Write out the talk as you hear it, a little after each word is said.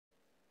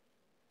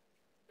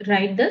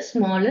write the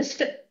smallest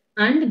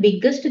and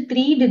biggest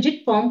 3-digit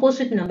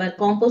composite number.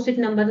 Composite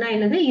number na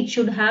enadhu? It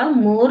should have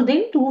more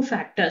than 2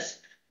 factors.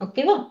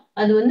 Okay va?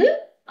 அது வந்து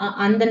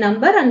அந்த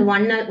number and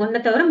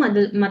ஒன்ன தவிர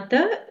மத்த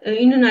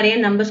இன்னும் நிறைய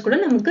நம்பர்ஸ் கூட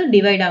நமக்கு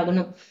டிவைட்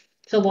ஆகணும்.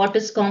 So what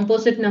is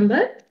composite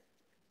number?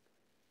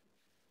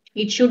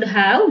 It should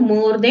have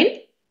more than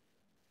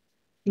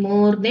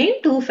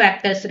 2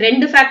 factors.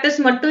 ரெண்டு factors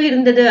மட்டும்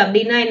இருந்தது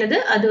அப்படின்னா என்னது?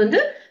 அது வந்து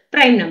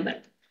prime number.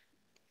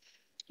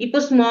 இப்போ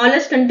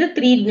smallest and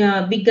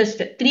biggest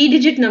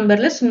 3-digit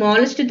numberல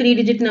smallest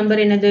 3-digit number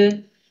என்னது?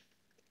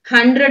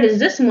 100 is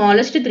the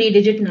smallest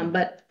 3-digit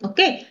number.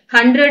 Okay,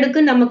 100க்கு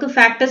நமக்கு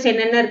factors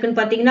என்னென்ன இருக்குன்னு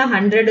பாத்தீங்கன்னா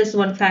 100 is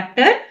one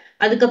factor,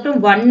 அதுக்கப்புறம்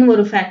 1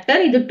 ஒரு factor,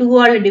 இது 2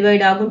 ஆல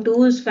divide ஆகும், 2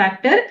 is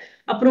factor,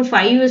 அப்புறம்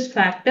 5 is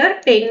factor,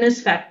 10 is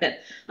factor.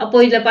 அப்போ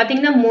இதுல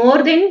பாத்தீங்கன்னா more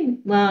than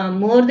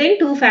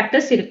 2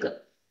 factors இருக்கு.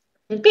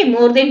 Okay,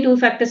 more than 2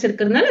 factors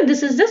இருக்கிறதுனால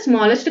this is the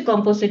smallest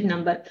composite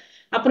number.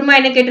 அப்புறமா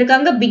என்ன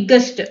கேட்டிருக்காங்க?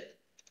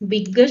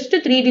 biggest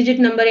 3-digit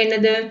number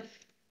என்னது?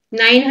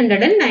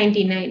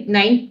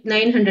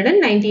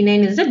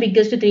 999 is the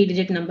biggest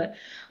 3-digit number.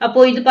 அப்போ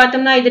இது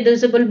பார்த்தோம்னா இது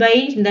divisible by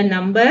the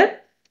number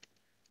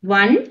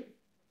 1,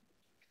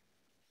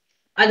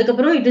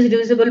 அதுக்கப்புறம் it is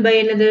divisible by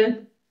என்னது?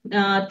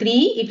 3,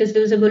 it is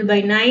divisible by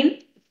 9.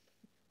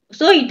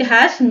 So it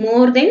has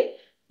more than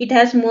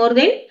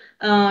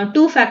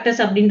 2 factors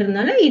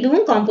அப்படின்றதுனால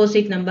இதுவும்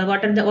composite number.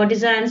 What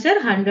is the answer?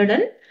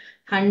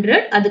 100,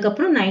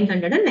 அதுக்கப்புறம்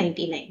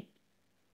 999.